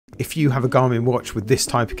if you have a Garmin watch with this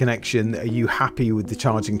type of connection, are you happy with the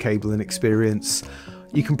charging cable and experience?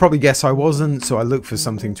 You can probably guess I wasn't, so I looked for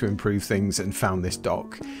something to improve things and found this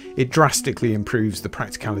dock. It drastically improves the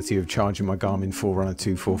practicality of charging my Garmin Forerunner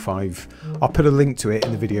 245. I'll put a link to it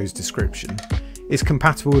in the video's description. It's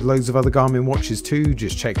compatible with loads of other Garmin watches too,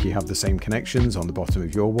 just check you have the same connections on the bottom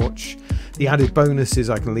of your watch. The added bonus is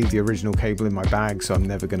I can leave the original cable in my bag, so I'm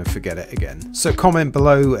never going to forget it again. So comment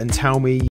below and tell me,